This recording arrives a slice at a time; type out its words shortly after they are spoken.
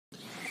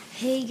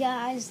Hey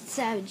guys, it's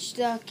Savage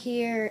Stuck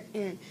here,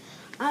 and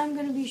I'm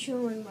going to be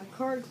showing my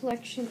card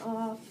collection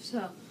off,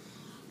 so,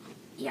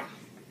 yeah,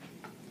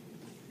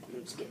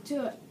 let's get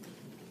to it.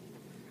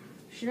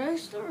 Should I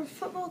start with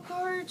football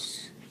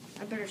cards?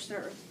 I better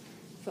start with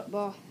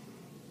football.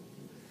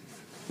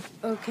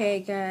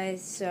 Okay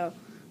guys, so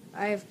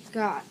I've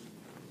got,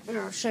 and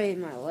I'll show you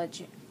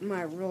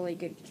my really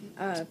good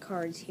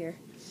cards here.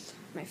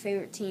 My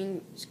favorite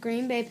team is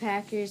Green Bay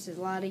Packers, as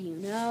a lot of you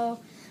know.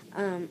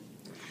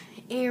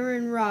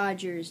 Aaron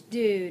Rodgers,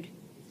 dude,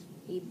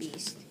 he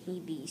beast.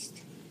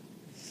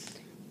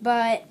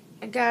 But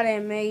I gotta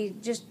admit,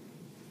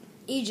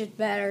 he's just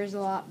better. He's a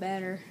lot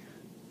better.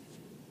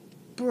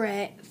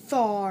 Brett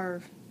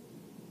Favre.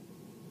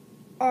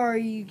 Are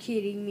you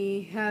kidding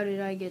me? How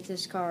did I get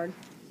this card?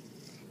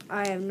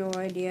 I have no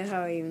idea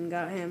how I even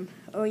got him.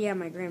 Oh yeah,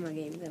 my grandma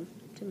gave them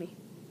to me.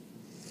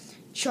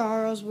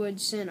 Charles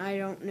Woodson. I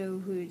don't know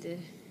who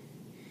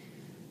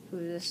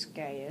this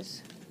guy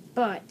is,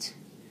 but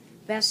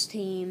best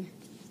team,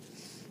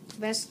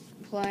 best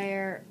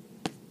player.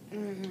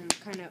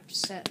 Kind of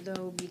upset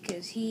though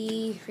because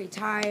he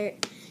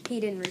retired. He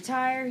didn't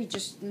retire. He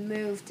just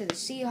moved to the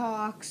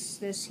Seahawks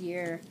this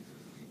year,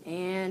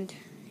 and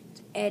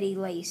it's Eddie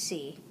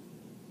Lacy.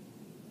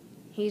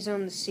 He's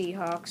on the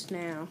Seahawks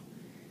now,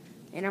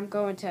 and I'm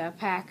going to a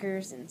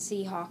Packers and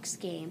Seahawks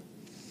game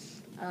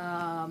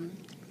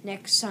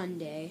next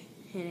Sunday,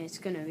 and it's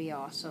gonna be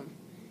awesome.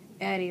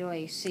 Eddie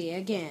Lacy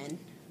again.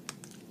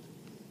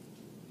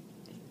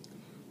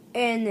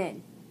 And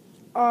then,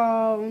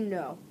 oh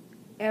no,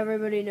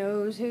 everybody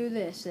knows who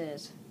this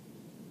is.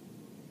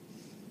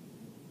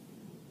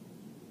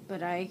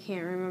 But I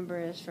can't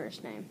remember his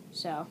first name.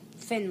 So,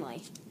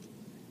 Finley.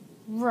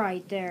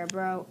 Right there,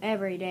 bro.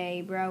 Every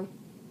day, bro.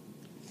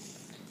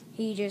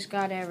 He just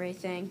got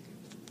everything.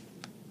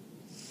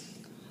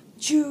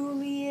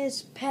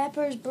 Julius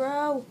Peppers,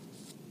 bro.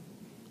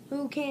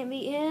 Who can't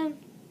beat him?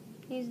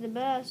 He's the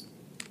best.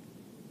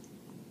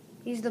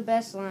 He's the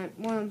best one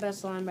of the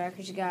best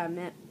linebackers, you gotta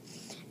admit.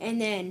 And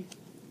then,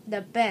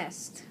 the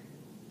best.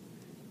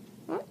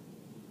 What?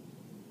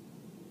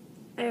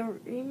 I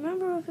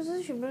remember a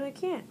position, but I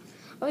can't.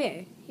 Oh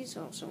yeah, he's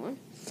also one.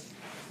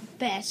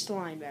 Best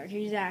linebacker.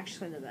 He's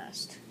actually the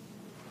best.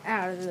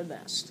 Out of the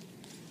best.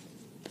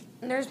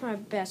 And there's my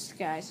best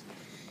guys.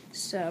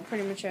 So,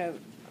 pretty much I've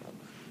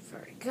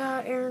already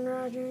got Aaron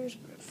Rodgers,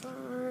 Brett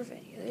Favre,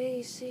 Eddie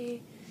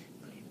Lacy,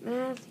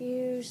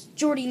 Matthews,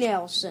 Jordy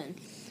Nelson.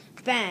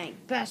 Bang.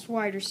 Best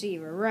wide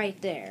receiver right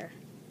there.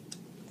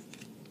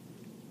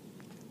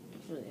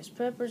 Julius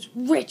Peppers.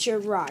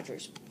 Richard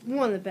Rodgers.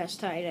 One of the best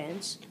tight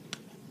ends.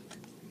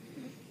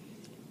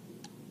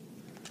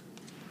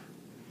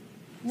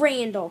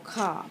 Randall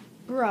Cobb.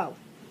 Bro.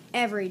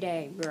 Every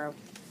day, bro.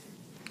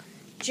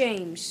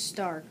 James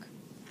Stark.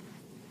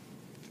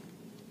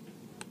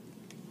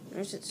 Or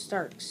is it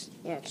Starks?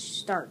 Yeah, it's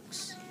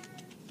Starks.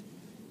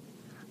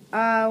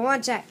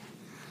 One sec.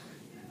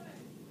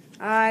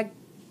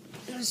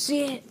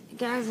 See it,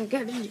 guys, I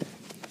gotta do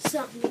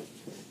something.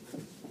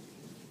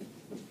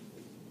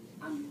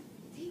 I'm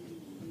taking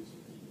a music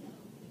video.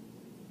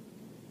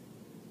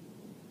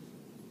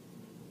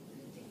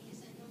 Good thing is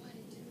I know how to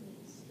do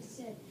this. It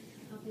said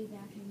I'll be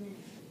back in a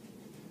minute.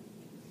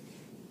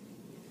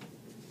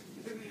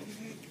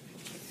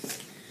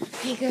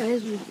 Hey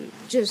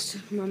guys,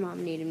 my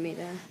mom needed me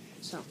there.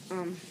 So,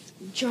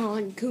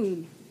 John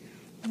Kuhn.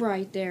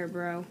 Right there,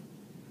 bro.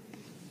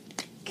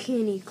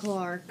 Kenny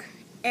Clark.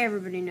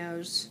 Everybody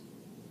knows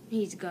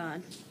he's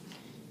gone.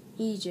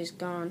 He's just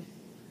gone.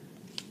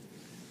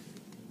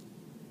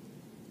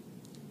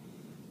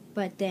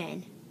 But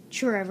then,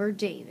 Trevor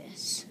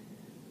Davis.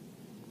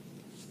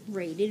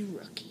 Rated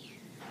rookie.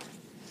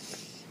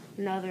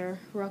 Another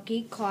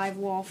rookie, Clive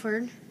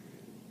Walford.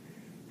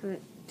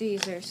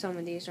 Some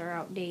of these are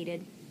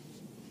outdated.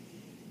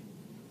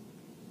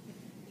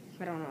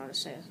 I don't know how to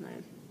say his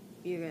name.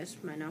 You guys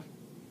might know.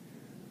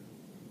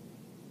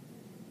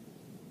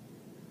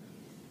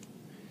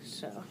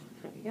 So,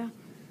 there we go.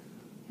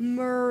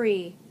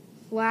 Murray.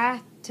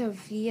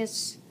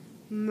 Latavius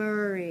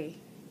Murray.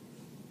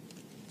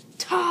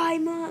 Ty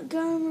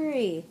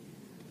Montgomery.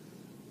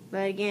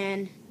 But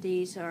again,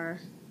 these are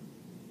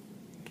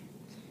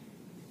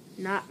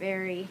not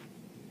very,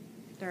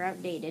 they're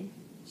outdated.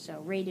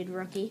 So, rated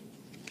rookie.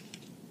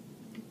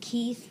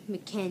 Keith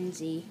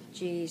McKenzie.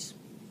 Jeez.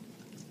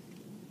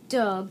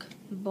 Doug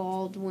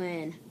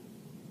Baldwin.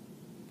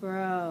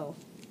 Bro.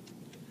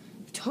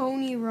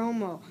 Tony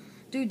Romo.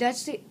 Dude,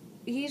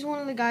 he's one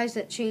of the guys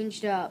that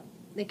changed up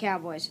the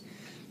Cowboys.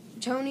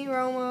 Tony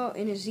Romo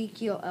and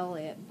Ezekiel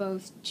Elliott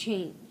both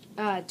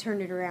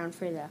turned it around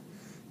for the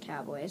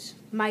Cowboys.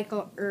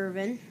 Michael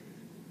Irvin.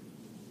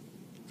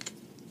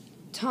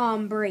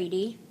 Tom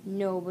Brady.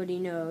 Nobody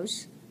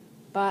knows.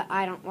 But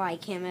I don't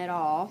like him at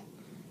all.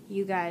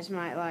 You guys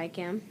might like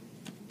him.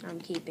 I'm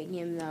keeping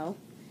him, though.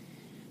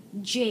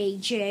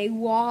 J.J.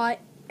 Watt.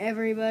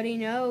 Everybody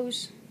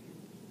knows.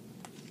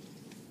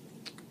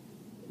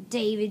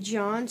 David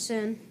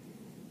Johnson.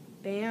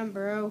 Bam,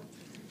 bro.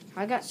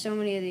 I got so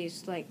many of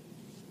these, like,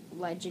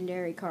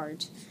 legendary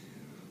cards.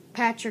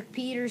 Patrick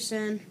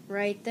Peterson,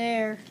 right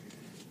there.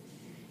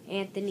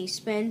 Anthony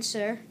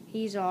Spencer,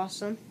 he's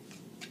awesome.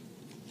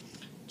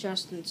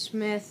 Justin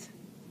Smith,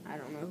 I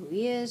don't know who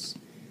he is.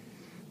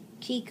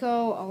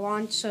 Kiko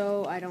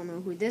Alonso, I don't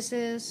know who this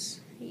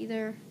is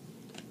either.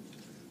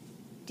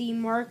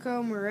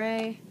 DeMarco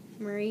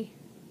Murray,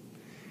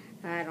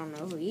 I don't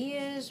know who he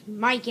is.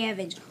 Mike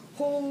Evans,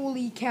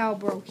 holy cow,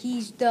 bro,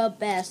 he's the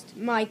best.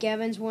 Mike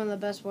Evans, one of the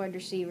best wide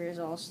receivers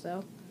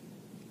also.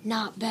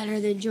 Not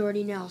better than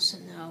Jordy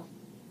Nelson, though.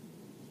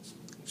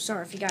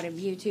 Sorry if you got a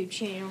YouTube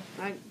channel.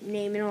 I'm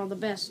naming all the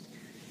best.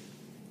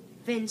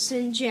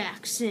 Vincent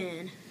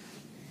Jackson.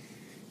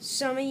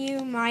 Some of you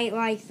might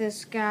like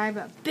this guy,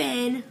 but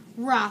Ben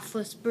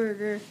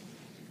Roethlisberger,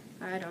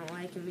 I don't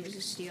like him. He's a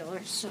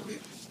Steeler, so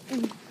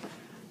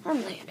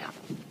I'm laying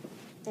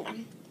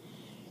down.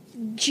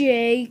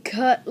 Jay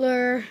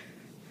Cutler.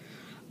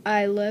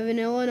 I live in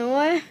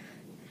Illinois.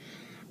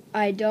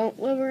 I don't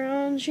live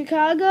around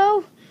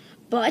Chicago,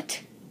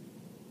 but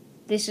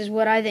this is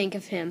what I think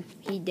of him.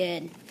 He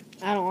did.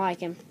 I don't like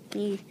him.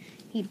 He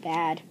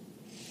bad.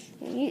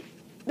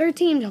 Their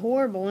team's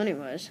horrible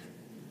anyways.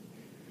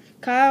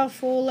 Kyle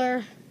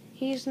Fuller,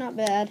 he's not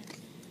bad.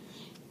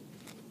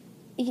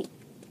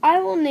 I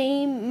will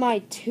name my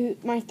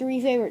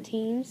three favorite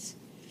teams.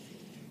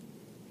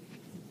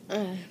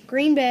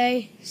 Green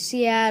Bay,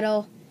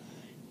 Seattle,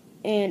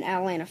 and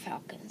Atlanta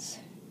Falcons.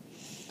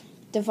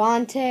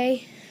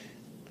 Devontae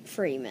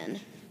Freeman,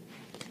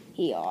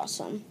 he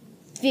awesome.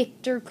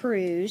 Victor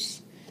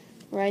Cruz,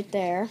 right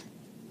there.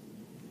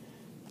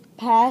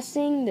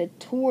 Passing the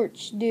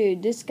torch,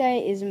 dude. This guy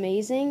is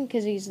amazing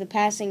because he's the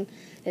passing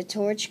the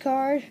torch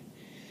card.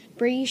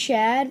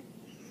 Breshad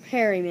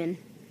Harriman.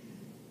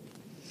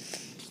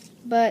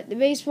 But the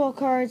baseball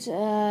cards,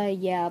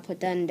 yeah, I'll put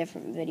that in a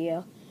different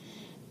video.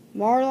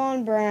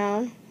 Marlon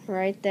Brown,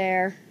 right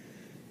there.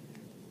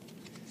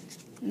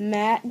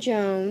 Matt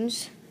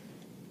Jones,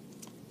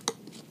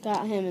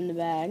 got him in the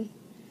bag.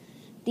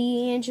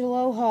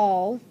 D'Angelo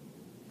Hall.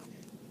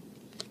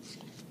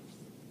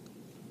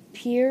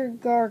 Pierre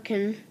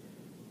Garkin.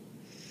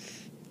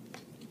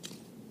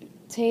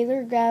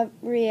 Taylor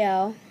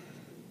Gabrielle.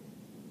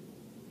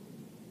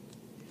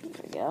 There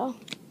we go.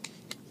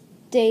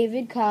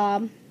 David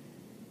Cobb.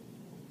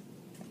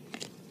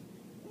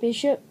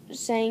 Bishop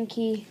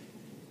Sankey.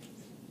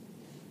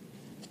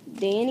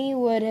 Danny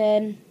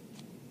Woodhead.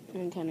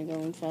 I'm kind of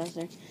going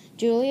faster.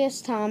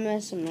 Julius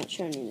Thomas. I'm not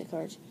showing you the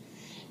cards.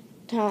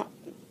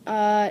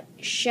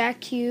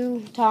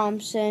 Shaquille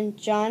Thompson.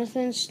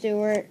 Jonathan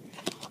Stewart.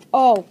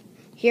 Oh,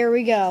 here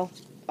we go.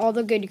 All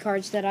the good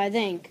cards that I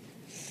think.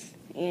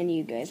 And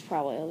you guys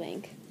probably will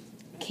think.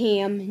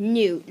 Cam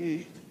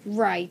Newton.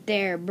 Right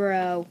there,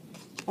 bro.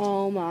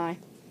 Oh, my.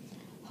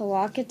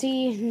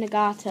 Halakati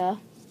Nagata.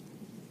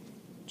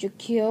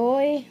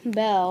 Jaquoi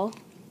Bell.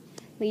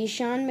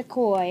 LeSean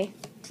McCoy.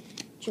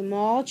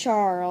 Jamal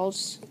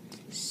Charles.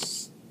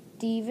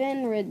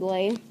 Stephen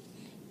Ridley.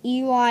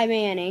 Eli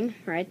Manning.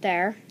 Right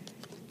there.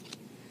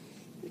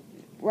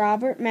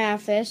 Robert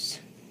Mathis.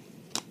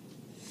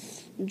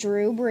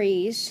 Drew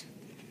Brees.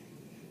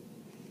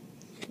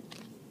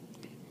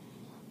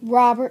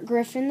 Robert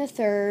Griffin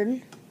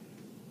III.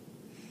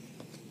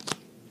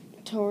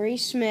 Torrey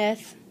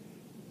Smith.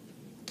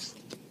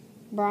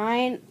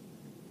 Brian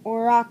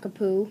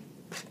Orakapu.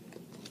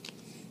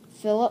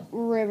 Phillip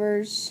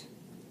Rivers.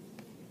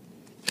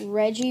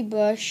 Reggie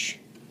Bush.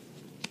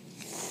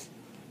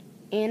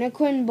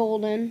 Anaquin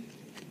Bolden.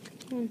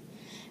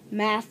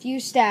 Matthew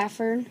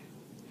Stafford.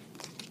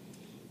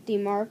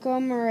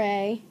 DeMarco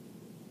Murray.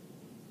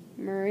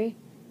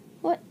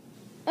 What?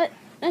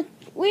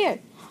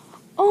 Weird.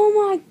 Oh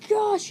my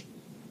gosh.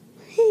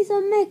 He's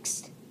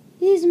mixed.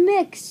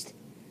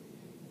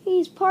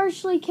 He's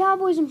partially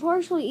Cowboys and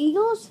partially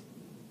Eagles.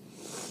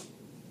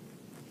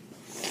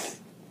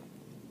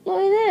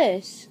 Look at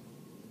this.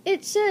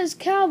 It says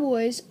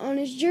Cowboys on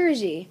his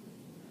jersey.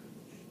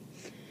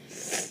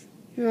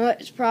 You know what?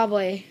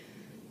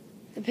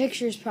 The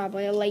picture's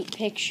probably a late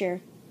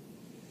picture.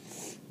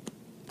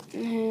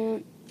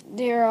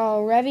 They're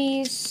all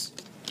Revies.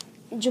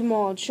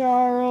 Jamal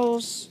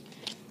Charles,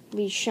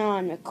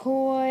 LeSean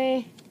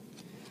McCoy,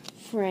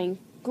 Frank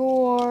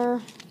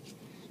Gore,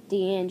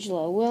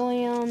 D'Angelo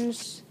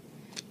Williams,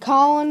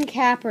 Colin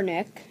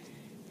Kaepernick.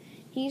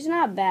 He's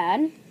not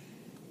bad.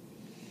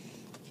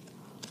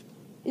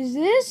 Is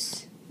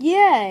this?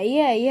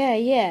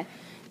 Yeah.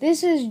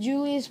 This is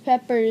Julius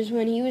Peppers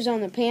when he was on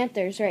the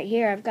Panthers right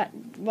here. I've got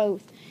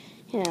both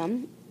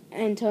him.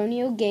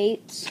 Antonio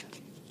Gates,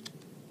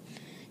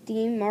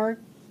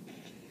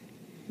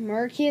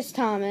 Marcus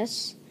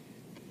Thomas,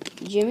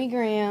 Jimmy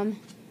Graham,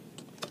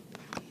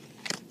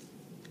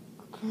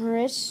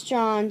 Chris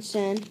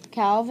Johnson,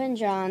 Calvin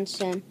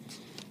Johnson,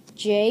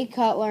 Jay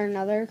Cutler,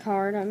 another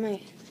card. I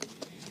might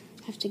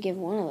have to give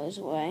one of those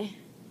away.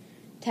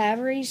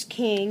 Tavares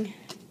King,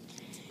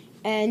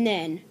 and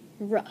then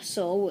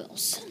Russell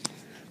Wilson.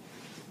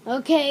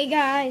 Okay,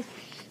 guys,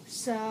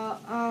 so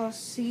I'll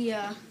see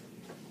ya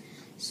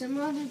some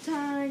other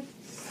time.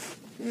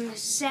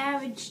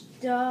 Savage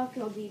Duck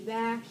will be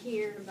back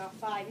here in about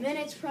 5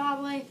 minutes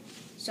probably.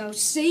 So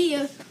see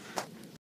ya.